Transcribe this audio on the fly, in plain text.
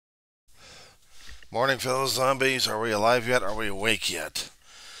Morning, fellow zombies. Are we alive yet? Are we awake yet?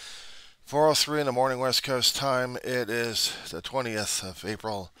 4:03 in the morning, West Coast time. It is the 20th of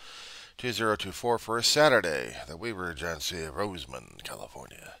April, 2024 for a Saturday, the Weaver Agency of Roseman,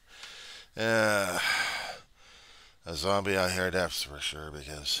 California. Uh, a zombie out here, that's for sure,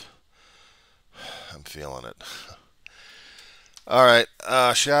 because I'm feeling it. All right.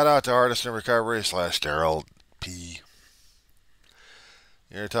 Shout out to Artist in Recovery / Daryl P.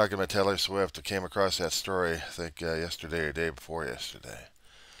 You're talking about Taylor Swift. I came across that story, I think, yesterday or day before yesterday,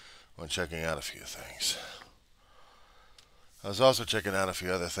 when checking out a few things. I was also checking out a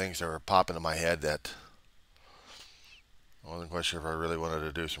few other things that were popping in my head that I wasn't quite sure if I really wanted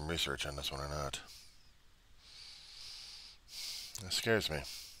to do some research on this one or not. It scares me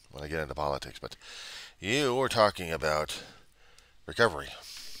when I get into politics. But you were talking about recovery.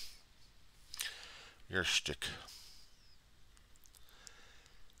 Your shtick.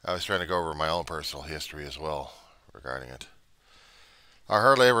 I was trying to go over my own personal history as well regarding it. I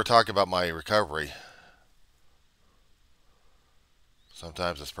hardly ever talk about my recovery.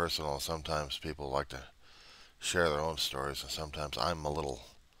 Sometimes it's personal, and sometimes people like to share their own stories, and sometimes I'm a little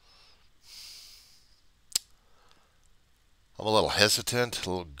hesitant, a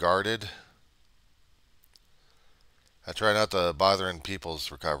little guarded. I try not to bother in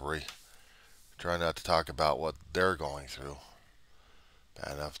people's recovery. I try not to talk about what they're going through.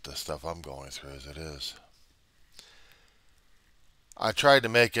 Bad enough the stuff I'm going through as it is. I tried to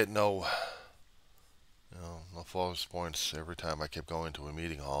make it no false points every time I kept going to a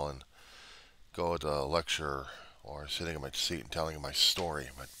meeting hall and go to a lecture or sitting in my seat and telling my story.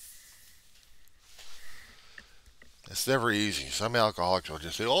 But it's never easy. Some alcoholics will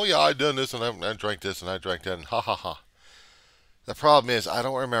just say, "Oh yeah, I done this and I drank this and I drank that," and ha ha ha. The problem is I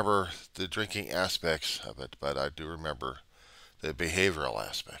don't remember the drinking aspects of it, but I do remember the behavioral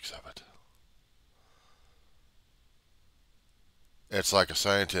aspects of it. It's like a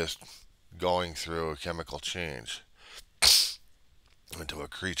scientist going through a chemical change into a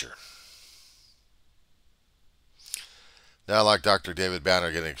creature. Now, like Dr. David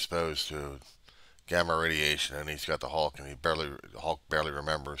Banner getting exposed to gamma radiation, and he's got the Hulk, and Hulk barely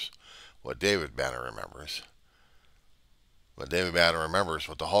remembers what David Banner remembers. But David Banner remembers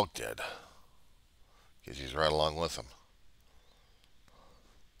what the Hulk did, because he's right along with him.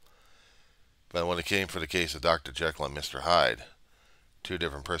 But when it came for the case of Dr. Jekyll and Mr. Hyde, two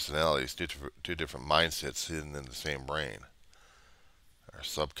different personalities, two different mindsets hidden in the same brain. Our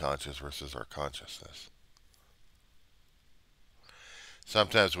subconscious versus our consciousness.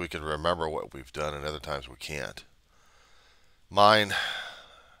 Sometimes we can remember what we've done, and other times we can't. Mine,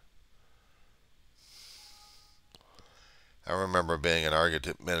 I remember being an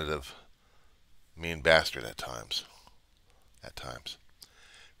argumentative, mean bastard at times. At times.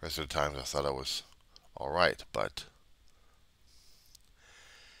 The rest of the times I thought I was alright, but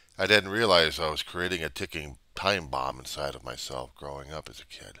I didn't realize I was creating a ticking time bomb inside of myself growing up as a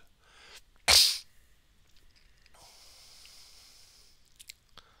kid.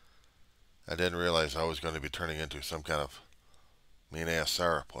 I didn't realize I was going to be turning into some kind of mean-ass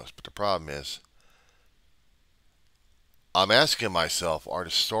sourpuss. But the problem is, I'm asking myself, are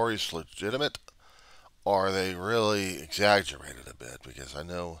the stories legitimate? Or are they really exaggerated a bit? Because I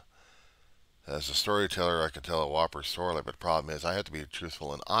know as a storyteller I can tell a whopper story, but the problem is I have to be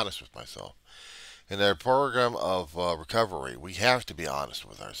truthful and honest with myself. In our program of recovery, we have to be honest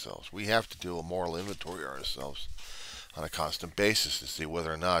with ourselves. We have to do a moral inventory of ourselves on a constant basis to see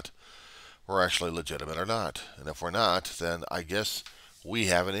whether or not we're actually legitimate or not. And if we're not, then I guess we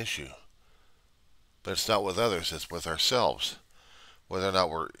have an issue. But it's not with others, it's with ourselves. Whether or not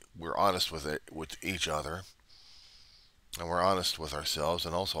we're honest with each other, and we're honest with ourselves,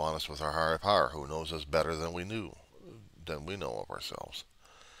 and also honest with our higher power, who knows us better than we know of ourselves.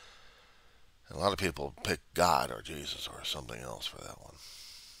 And a lot of people pick God or Jesus or something else for that one.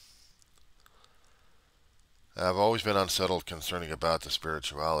 I've always been unsettled concerning about the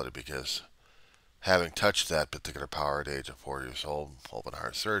spirituality because having touched that particular power at the age of 4 years old, open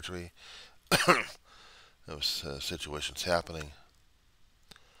heart surgery, those situations happening,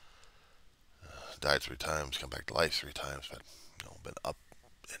 died 3 times, come back to life 3 times, but been up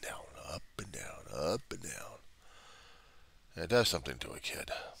and down, up and down, up and down. And it does something to a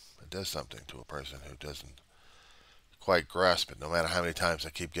kid. It does something to a person who doesn't quite grasp it. No matter how many times I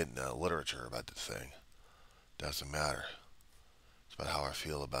keep getting literature about the thing, it doesn't matter. It's about how I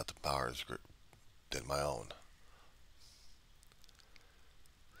feel about the powers than my own.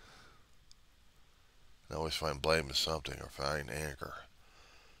 I always find blame as something, or find anger.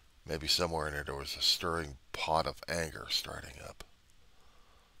 Maybe somewhere in there was a stirring pot of anger starting up.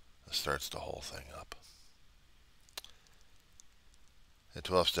 A starts the whole thing up. The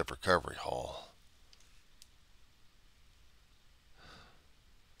 12-step recovery hall.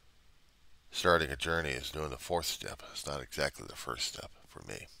 Starting a journey is doing the fourth step. It's not exactly the first step for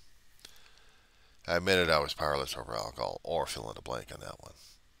me. I admitted I was powerless over alcohol, or fill in the blank on that one.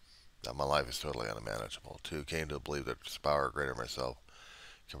 Now my life is totally unmanageable. 2, came to believe that this power greater than myself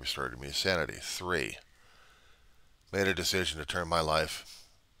can restore to me sanity. 3, made a decision to turn my life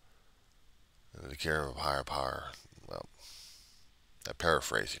into the care of a higher power. Well, I'm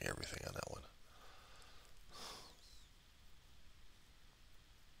paraphrasing everything on that one.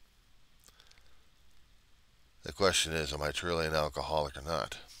 The question is, am I truly an alcoholic or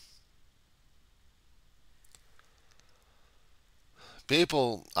not?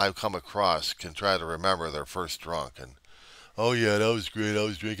 People I've come across can try to remember their first drunk and, oh yeah, that was great. I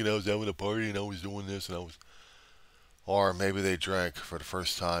was drinking, I was having a party, and I was doing this, and I was. Or maybe they drank for the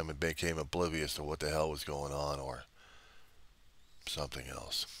first time and became oblivious to what the hell was going on, or something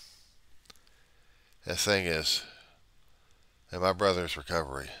else. The thing is, in my brother's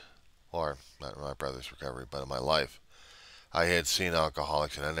recovery, or not in my brother's recovery, but in my life, I had seen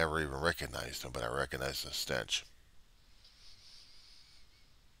alcoholics and I never even recognized them, but I recognized the stench.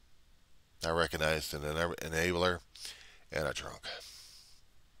 I recognized an enabler and a drunk.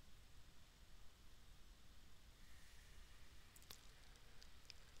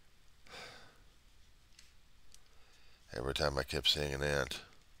 Every time I kept seeing an aunt,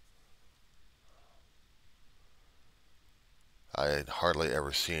 I had hardly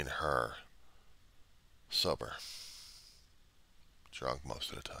ever seen her sober. Drunk most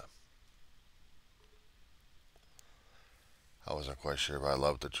of the time. I wasn't quite sure if I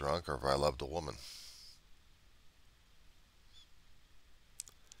loved the drunk or if I loved the woman.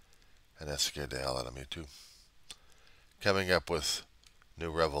 And that scared the hell out of me too. Coming up with new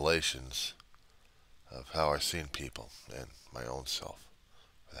revelations of how I've seen people and my own self,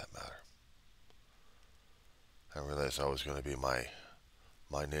 for that matter. I realized I was going to be my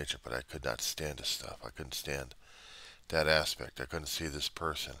nature, but I could not stand this stuff. I couldn't stand that aspect. I couldn't see this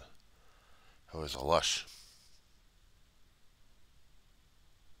person who was a lush.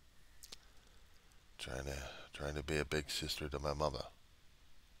 Trying to be a big sister to my mother.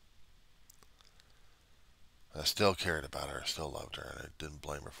 I still cared about her, I still loved her, and I didn't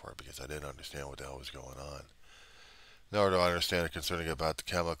blame her for it because I didn't understand what the hell was going on. Nor do I understand it concerning about the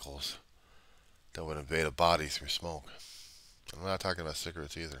chemicals that would invade a body through smoke. I'm not talking about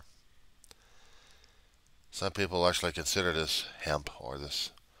cigarettes either. Some people actually consider this hemp or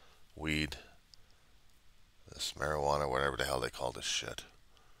this weed, this marijuana, whatever the hell they call this shit.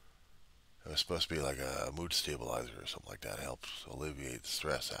 It was supposed to be like a mood stabilizer or something like that. It helps alleviate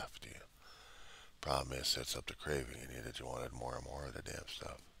stress after you. Problem is, it sets up the craving in you that you wanted more and more of the damn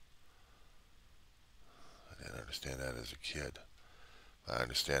stuff. I didn't understand that as a kid. I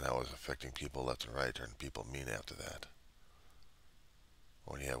understand how it was affecting people left and right, turning people mean after that.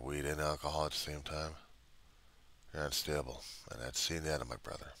 When you have weed and alcohol at the same time, you're unstable. And I'd seen that in my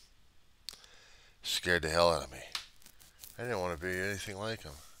brother. Scared the hell out of me. I didn't want to be anything like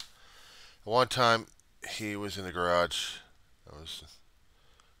him. One time, he was in the garage. I was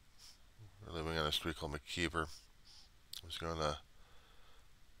living on a street called McKeever. I was going to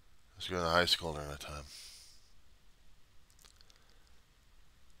high school during that time.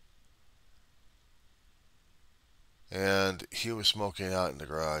 And he was smoking out in the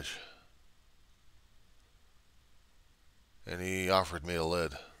garage. And he offered me a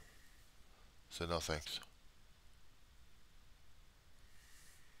lid. I said, no thanks.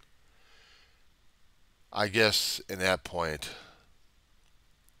 I guess in that point,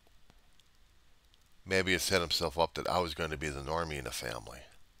 maybe it set himself up that I was going to be the normie in the family.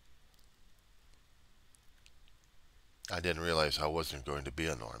 I didn't realize I wasn't going to be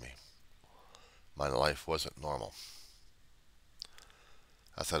a normie. My life wasn't normal.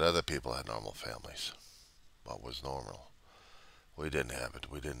 I thought other people had normal families. What was normal? We didn't have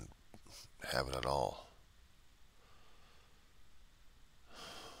it. We didn't have it at all.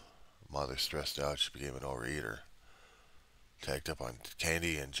 Mother stressed out. She became an overeater. Tacked up on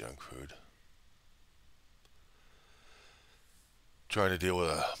candy and junk food. Trying to deal with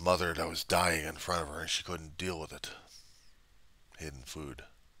a mother that was dying in front of her and she couldn't deal with it. Hidden food.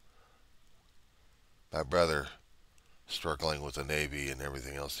 My brother struggling with the Navy and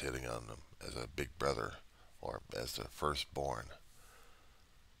everything else hitting on him as a big brother or as the firstborn.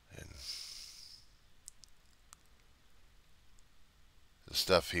 And the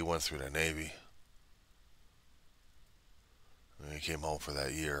stuff he went through in the Navy. When he came home for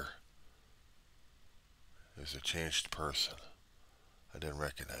that year, he was a changed person. I didn't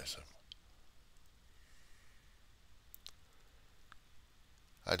recognize him.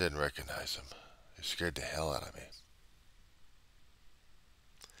 I didn't recognize him. He scared the hell out of me.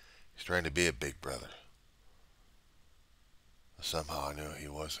 He's trying to be a big brother. But somehow I knew he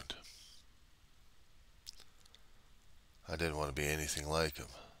wasn't. I didn't want to be anything like him.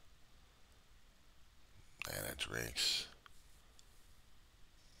 Man, I drinks.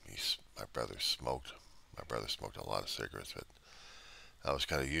 My brother smoked. My brother smoked a lot of cigarettes, but I was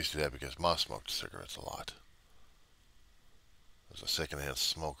kind of used to that because Ma smoked cigarettes a lot. I was a secondhand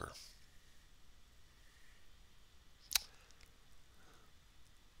smoker.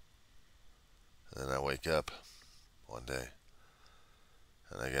 And then I wake up one day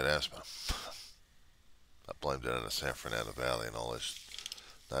and I get asthma. I blamed it on the San Fernando Valley and all this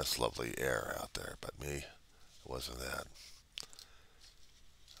nice, lovely air out there. But me, it wasn't that.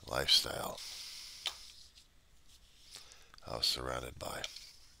 Lifestyle I was surrounded by.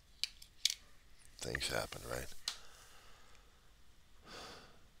 Things happen, right?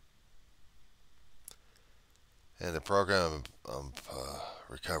 And the program of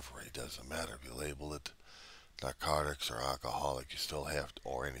recovery doesn't matter if you label it narcotics or alcoholic. You still have to,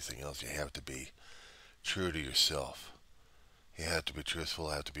 or anything else. You have to be true to yourself. You have to be truthful.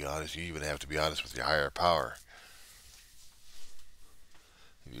 You have to be honest. You even have to be honest with your higher power.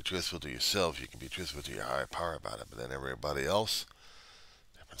 If you're truthful to yourself, you can be truthful to your higher power about it. But then everybody else,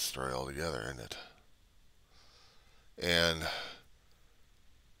 different story altogether, isn't it? And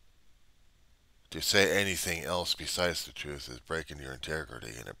to say anything else besides the truth is breaking your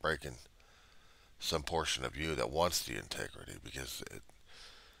integrity and breaking some portion of you that wants the integrity, because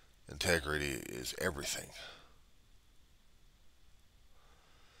integrity is everything.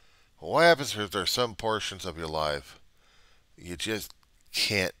 Well, what happens if there's some portions of your life you just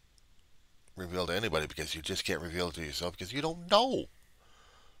can't reveal to anybody because you just can't reveal it to yourself because you don't know?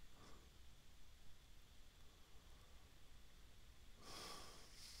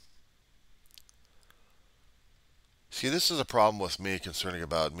 See, this is a problem with me concerning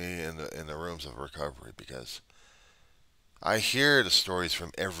about me in the rooms of recovery, because I hear the stories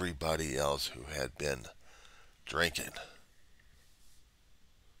from everybody else who had been drinking.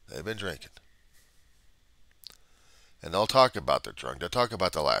 They've been drinking. And they'll talk about their drunk. They'll talk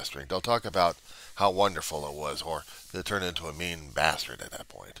about the last drink. They'll talk about how wonderful it was, or they turn into a mean bastard at that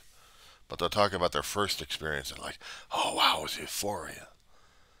point. But they'll talk about their first experience and like, oh wow, it was euphoria.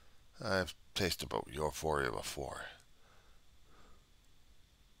 I've tasted about euphoria before.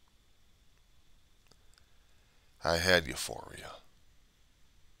 I had euphoria.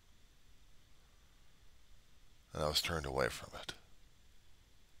 And I was turned away from it.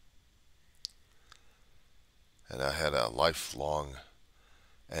 And I had a lifelong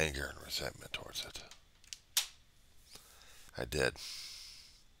anger and resentment towards it. I did. It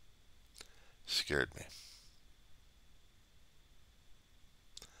scared me.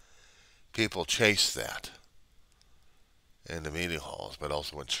 People chase that in the meeting halls, but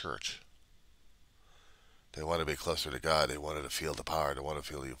also in church. They want to be closer to God. They wanted to feel the power. They want to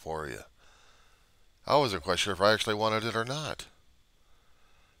feel euphoria. I wasn't quite sure if I actually wanted it or not.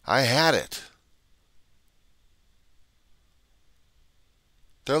 I had it.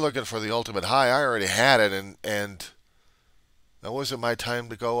 They're looking for the ultimate high. I already had it, and that wasn't my time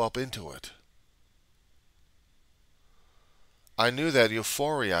to go up into it. I knew that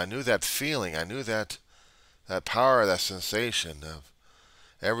euphoria. I knew that feeling. I knew that power, that sensation of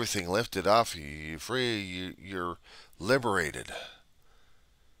everything lifted off you. You're free. You're liberated.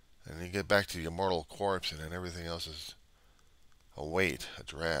 And you get back to your mortal corpse, and then everything else is a weight, a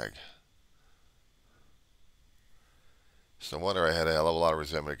drag. It's no wonder I had a hell of a lot of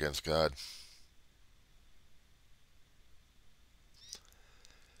resentment against God.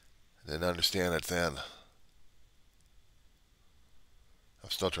 I didn't understand it then. I'm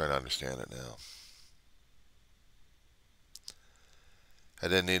still trying to understand it now. I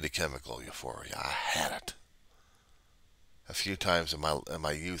didn't need the chemical euphoria. I had it. A few times in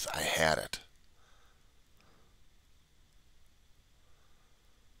my youth, I had it.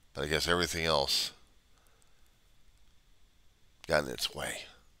 But I guess everything else got in its way.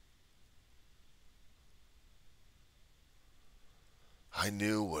 I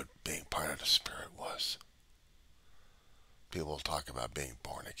knew what being part of the Spirit was. People talk about being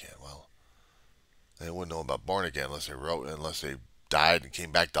born again. Well, they wouldn't know about born again unless they died and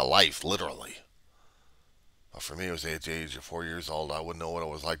came back to life, literally. But for me, it was at the age of 4 years old. I wouldn't know what it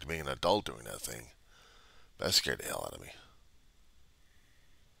was like to be an adult doing that thing. That scared the hell out of me.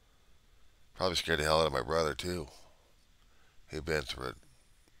 Probably scared the hell out of my brother, too. He'd been through it.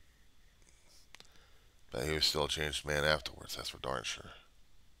 But he was still a changed man afterwards, that's for darn sure.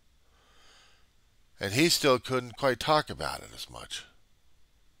 And he still couldn't quite talk about it as much.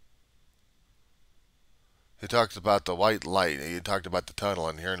 He talked about the white light. He talked about the tunnel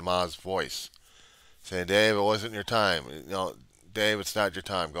and hearing Ma's voice saying, Dave, it wasn't your time. Dave, it's not your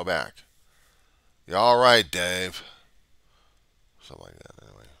time. Go back. You're all right, Dave. Something like that.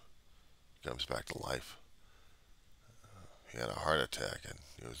 Anyway, he comes back to life. He had a heart attack and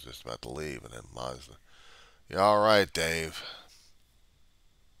he was just about to leave. And then Ma's, you're all right, Dave.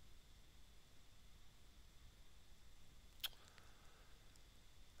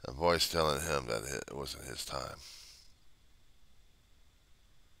 A voice telling him that it wasn't his time.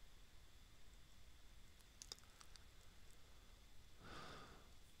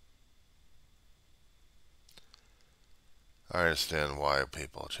 I understand why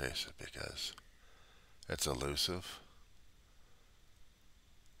people chase it, because it's elusive,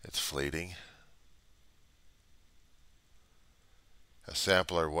 it's fleeting. A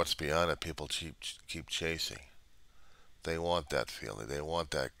sampler of what's beyond it, people keep chasing. They want that feeling. They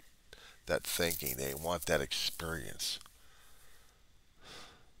want that thinking. They want that experience.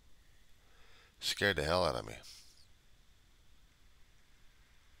 Scared the hell out of me.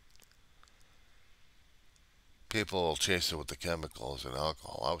 People will chase it with the chemicals and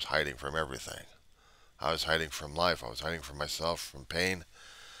alcohol. I was hiding from everything. I was hiding from life. I was hiding from myself, from pain,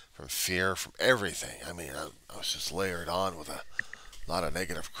 from fear, from everything. I mean, I was just layered on with a lot of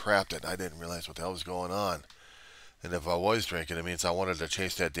negative crap that I didn't realize what the hell was going on. And if I was drinking, it means I wanted to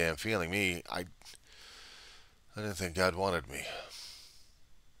chase that damn feeling. I didn't think God wanted me.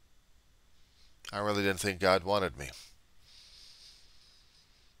 I really didn't think God wanted me.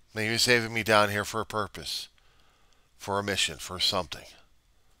 I mean, He was saving me down here for a purpose, for a mission, for something.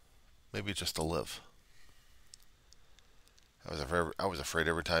 Maybe just to live. I was afraid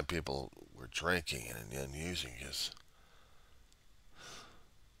every time people were drinking and using his.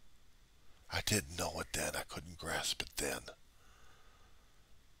 I didn't know it then. I couldn't grasp it then.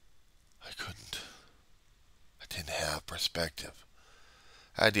 I couldn't. I didn't have perspective.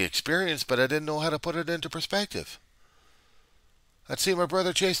 I had the experience, but I didn't know how to put it into perspective. I'd seen my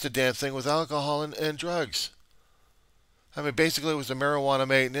brother chase the damn thing with alcohol and drugs. I mean, basically it was the marijuana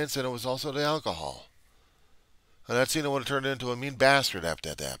maintenance and it was also the alcohol. And I'd seen it would have turned into a mean bastard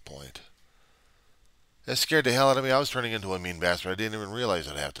after that point. It scared the hell out of me. I was turning into a mean bastard. I didn't even realize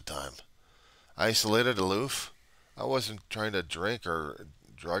it half the time. Isolated, aloof. I wasn't trying to drink or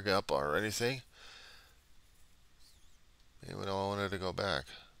drug up or anything. Even though I wanted to go back.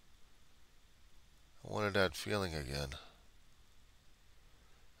 I wanted that feeling again.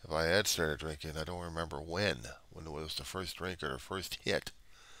 If I had started drinking, I don't remember when it was the first drink or the first hit.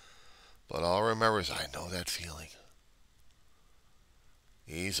 But all I remember is I know that feeling.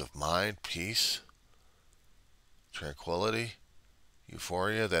 Ease of mind, peace, tranquility,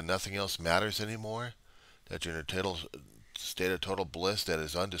 euphoria, that nothing else matters anymore, that you're in a total state of total bliss that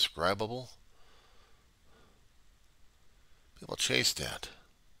is undescribable. People chase that.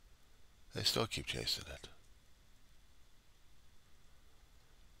 They still keep chasing it.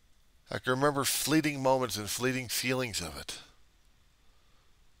 I can remember fleeting moments and fleeting feelings of it.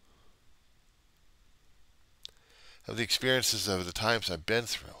 Of the experiences of the times I've been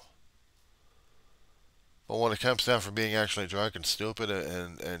through. But when it comes down from being actually drunk and stupid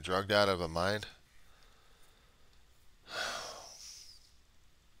and drugged out of my mind,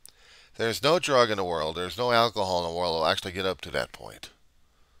 there's no drug in the world, there's no alcohol in the world that will actually get up to that point.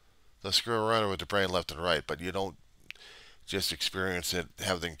 They'll screw around with the brain left and right, but you don't just experience it,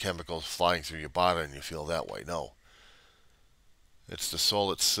 having chemicals flying through your body and you feel that way. No. It's the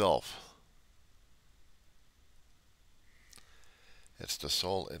soul itself. It's the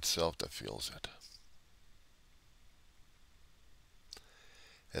soul itself that feels it.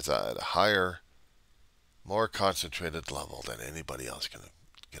 It's at a higher, more concentrated level than anybody else can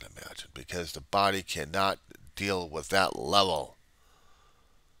imagine, because the body cannot deal with that level.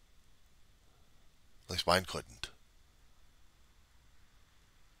 At least mine couldn't.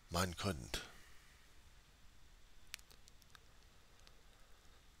 Mine couldn't.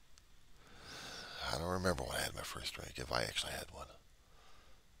 I don't remember when I had my first drink, if I actually had one.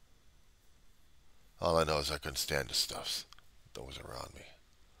 All I know is I couldn't stand the stuff that was around me.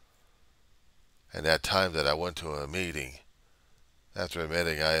 And that time that I went to a meeting, after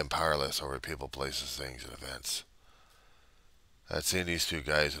admitting I am powerless over people, places, things, and events, I'd seen these two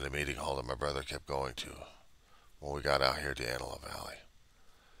guys in the meeting hall that my brother kept going to when we got out here to Antelope Valley.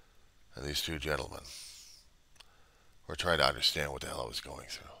 And these two gentlemen were trying to understand what the hell I was going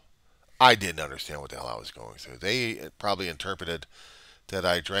through. I didn't understand what the hell I was going through. They probably interpreted that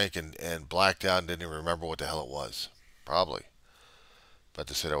I drank and blacked out and didn't even remember what the hell it was. Probably. But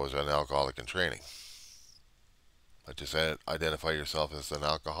they said I was an alcoholic in training. But just identify yourself as an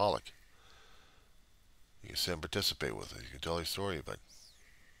alcoholic. You can sit and participate with it. You can tell your story, but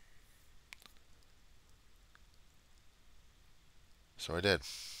so I did.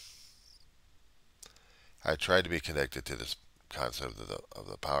 I tried to be connected to this concept of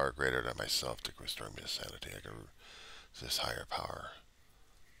the power greater than myself to restore me to sanity. I can this higher power.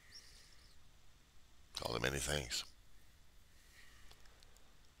 Call it many things.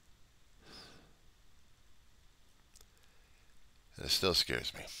 And it still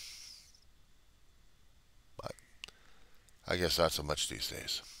scares me. But I guess not so much these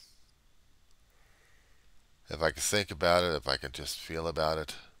days. If I can think about it, if I can just feel about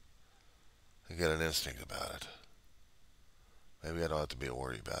it, and get an instinct about it, maybe I don't have to be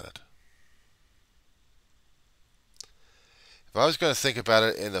worried about it. If I was going to think about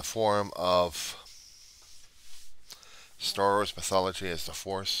it in the form of Star Wars mythology as the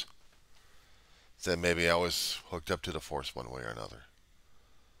Force, then maybe I was hooked up to the Force one way or another.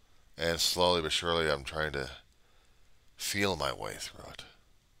 And slowly but surely I'm trying to feel my way through it.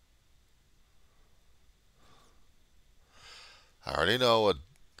 I already know what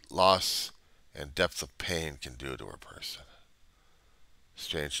loss and depth of pain can do to a person. It's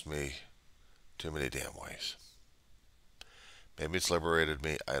changed me too many damn ways. Maybe it's liberated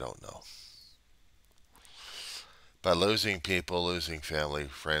me, I don't know. But losing people, losing family,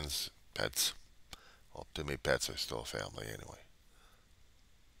 friends, pets, well, to me pets are still family anyway,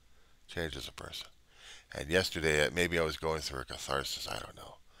 changes a person. And yesterday, maybe I was going through a catharsis, I don't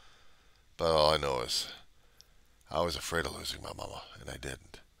know. But all I know is I was afraid of losing my mama, and I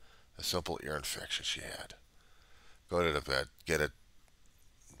didn't. A simple ear infection she had. Go to the vet, get it,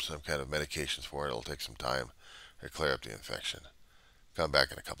 some kind of medications for it. It'll take some time to clear up the infection. Come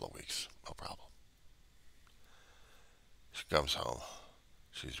back in a couple of weeks, no problem. She comes home.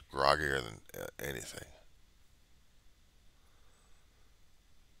 She's groggier than anything.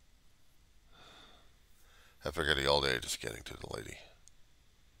 I figured the old age is getting to the lady.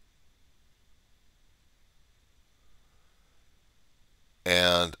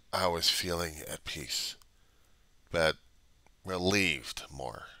 And I was feeling at peace, but relieved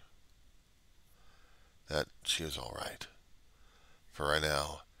more that she was all right for right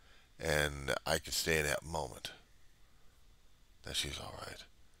now, and I could stay in that moment that she's all right,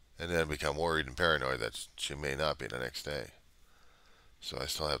 and then become worried and paranoid that she may not be the next day. So I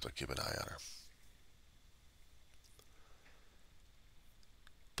still have to keep an eye on her.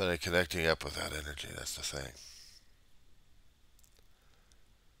 But in connecting up with that energy, that's the thing.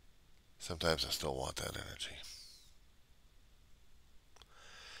 Sometimes I still want that energy.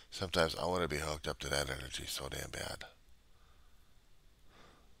 Sometimes I want to be hooked up to that energy so damn bad.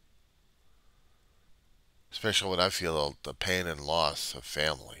 Especially when I feel the pain and loss of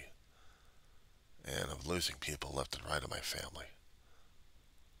family and of losing people left and right in my family.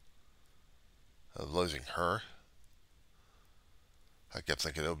 Of losing her, I kept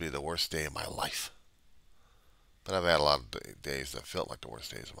thinking it would be the worst day of my life. But I've had a lot of days that felt like the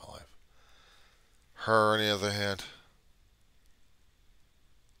worst days of my life. Her, on the other hand,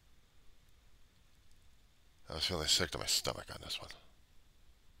 I was feeling sick to my stomach on this one.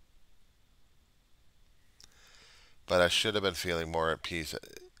 But I should have been feeling more at peace,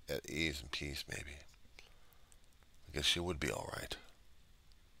 at ease and peace maybe. Because she would be alright.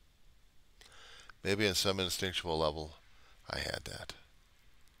 Maybe in some instinctual level, I had that.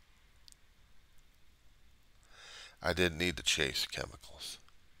 I didn't need to chase chemicals.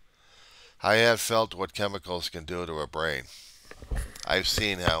 I have felt what chemicals can do to a brain. I've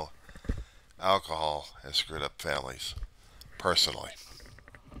seen how alcohol has screwed up families, personally.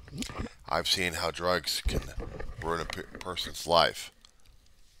 I've seen how drugs can ruin a person's life,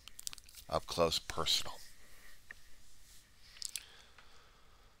 up close, personal.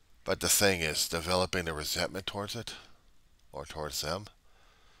 But the thing is, developing the resentment towards it, or towards them,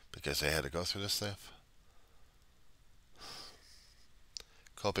 because they had to go through this stuff.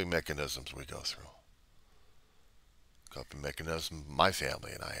 Coping mechanisms we go through. Coping mechanisms my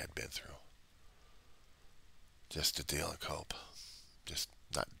family and I had been through. Just to deal and cope. Just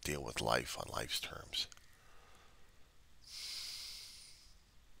not deal with life on life's terms.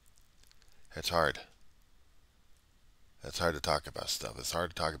 It's hard. It's hard to talk about stuff. It's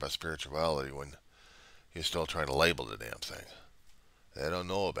hard to talk about spirituality when you're still trying to label the damn thing. They don't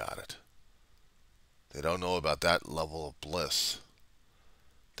know about it. They don't know about that level of bliss.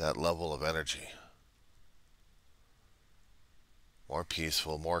 That level of energy. More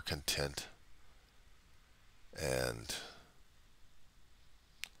peaceful, more content. And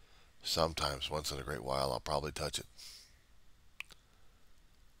Sometimes, once in a great while, I'll probably touch it.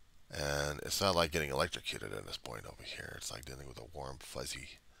 And it's not like getting electrocuted at this point over here. It's like dealing with a warm, fuzzy,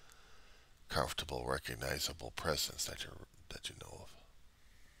 comfortable, recognizable presence that you know of.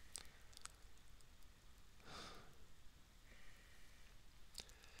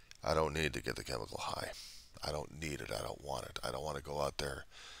 I don't need to get the chemical high. I don't need it. I don't want it. I don't want to go out there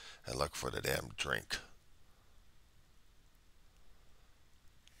and look for the damn drink.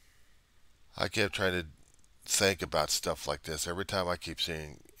 I keep trying to think about stuff like this every time I keep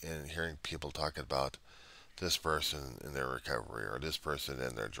seeing and hearing people talking about this person in their recovery, or this person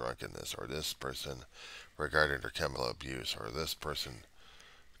in their drunkenness, or this person regarding their chemical abuse, or this person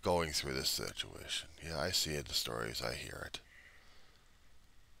going through this situation. Yeah, I see it in the stories, I hear it.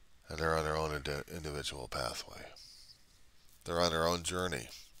 And they're on their own individual pathway. They're on their own journey.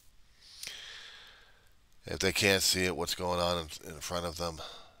 If they can't see it, what's going on in front of them,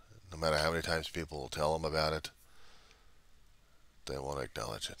 no matter how many times people will tell them about it, they won't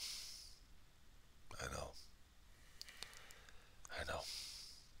acknowledge it. I know. I know.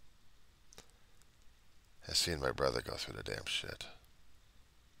 I've seen my brother go through the damn shit.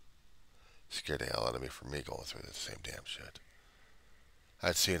 Scared the hell out of me for me going through the same damn shit.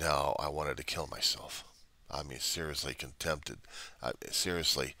 I'd seen how I wanted to kill myself. I mean, seriously contempted. I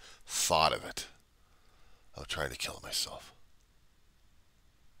seriously thought of it, of trying to kill myself.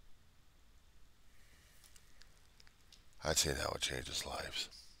 I'd seen how it changes lives.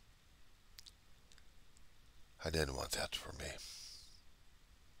 I didn't want that for me.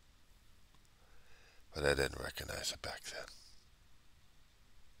 But I didn't recognize it back then.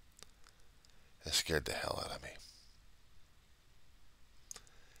 It scared the hell out of me.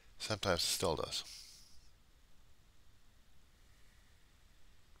 Sometimes it still does.